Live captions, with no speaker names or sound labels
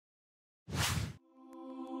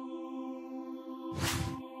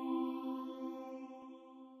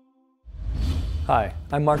Hi,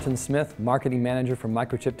 I'm Martin Smith, Marketing Manager for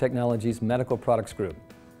Microchip Technologies Medical Products Group.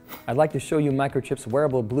 I'd like to show you Microchip's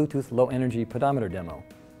wearable Bluetooth low-energy pedometer demo.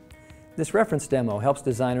 This reference demo helps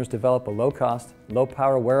designers develop a low-cost,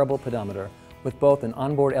 low-power wearable pedometer with both an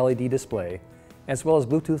onboard LED display as well as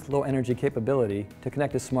Bluetooth low-energy capability to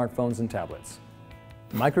connect to smartphones and tablets.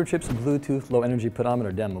 Microchip's Bluetooth low-energy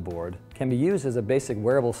pedometer demo board can be used as a basic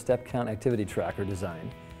wearable step count activity tracker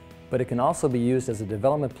design, but it can also be used as a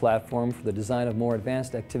development platform for the design of more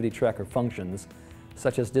advanced activity tracker functions,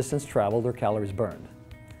 such as distance traveled or calories burned.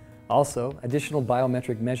 Also, additional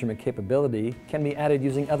biometric measurement capability can be added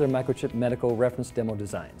using other Microchip medical reference demo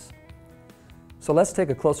designs. So let's take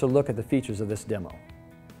a closer look at the features of this demo.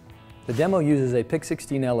 The demo uses a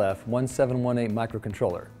PIC16LF 1718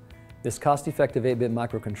 microcontroller. This cost-effective 8-bit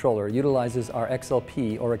microcontroller utilizes our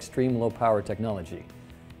XLP or extreme low power technology.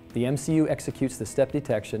 The MCU executes the step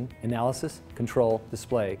detection, analysis, control,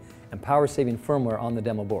 display, and power-saving firmware on the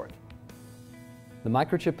demo board. The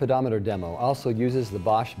Microchip pedometer demo also uses the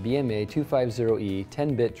Bosch BMA250E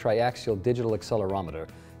 10-bit triaxial digital accelerometer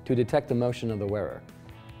to detect the motion of the wearer.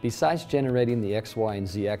 Besides generating the X, Y, and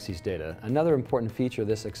Z axis data, another important feature of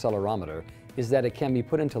this accelerometer is that it can be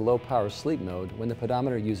put into low-power sleep mode when the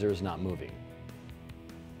pedometer user is not moving.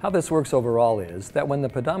 How this works overall is that when the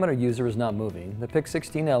pedometer user is not moving, the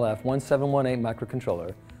PIC16LF 1718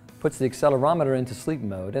 microcontroller puts the accelerometer into sleep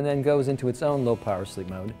mode and then goes into its own low-power sleep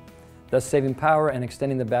mode, thus saving power and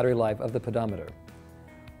extending the battery life of the pedometer.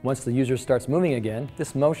 Once the user starts moving again,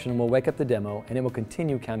 this motion will wake up the demo and it will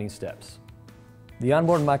continue counting steps. The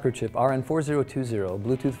onboard Microchip RN4020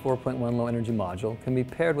 Bluetooth 4.1 low-energy module can be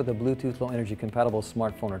paired with a Bluetooth low-energy compatible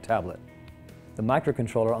smartphone or tablet. The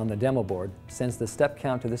microcontroller on the demo board sends the step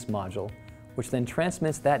count to this module, which then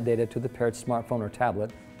transmits that data to the paired smartphone or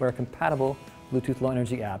tablet where a compatible Bluetooth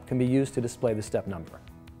low-energy app can be used to display the step number.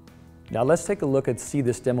 Now let's take a look and see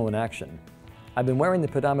this demo in action. I've been wearing the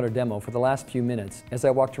pedometer demo for the last few minutes as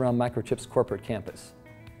I walked around Microchip's corporate campus.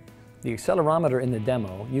 The accelerometer in the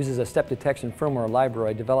demo uses a step detection firmware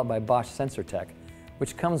library developed by Bosch Sensor Tech,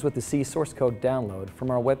 which comes with the C source code download from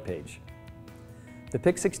our webpage. The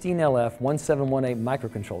PIC16LF 1718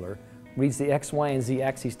 microcontroller reads the X, Y, and Z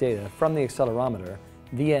axis data from the accelerometer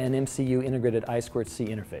via an MCU integrated I2C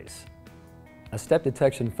interface. A step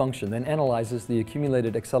detection function then analyzes the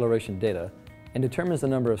accumulated acceleration data and determines the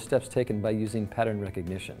number of steps taken by using pattern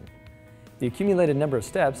recognition. The accumulated number of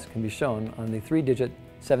steps can be shown on the 3-digit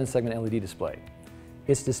 7-segment LED display.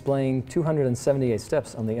 It's displaying 278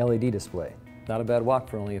 steps on the LED display. Not a bad walk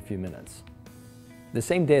for only a few minutes. The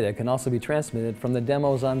same data can also be transmitted from the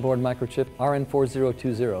demo's onboard Microchip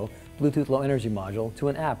RN4020 Bluetooth low-energy module to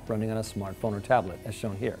an app running on a smartphone or tablet, as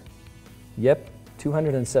shown here. Yep,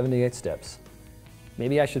 278 steps.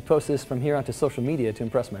 Maybe I should post this from here onto social media to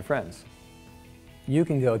impress my friends. You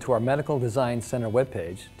can go to our Medical Design Center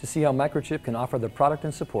webpage to see how Microchip can offer the product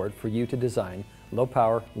and support for you to design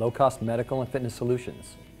low-power, low-cost medical and fitness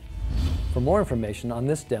solutions. For more information on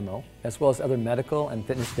this demo, as well as other medical and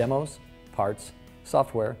fitness demos, parts,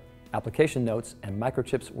 software, application notes, and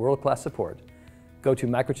Microchip's world-class support, go to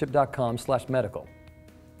microchip.com/medical.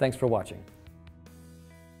 Thanks for watching.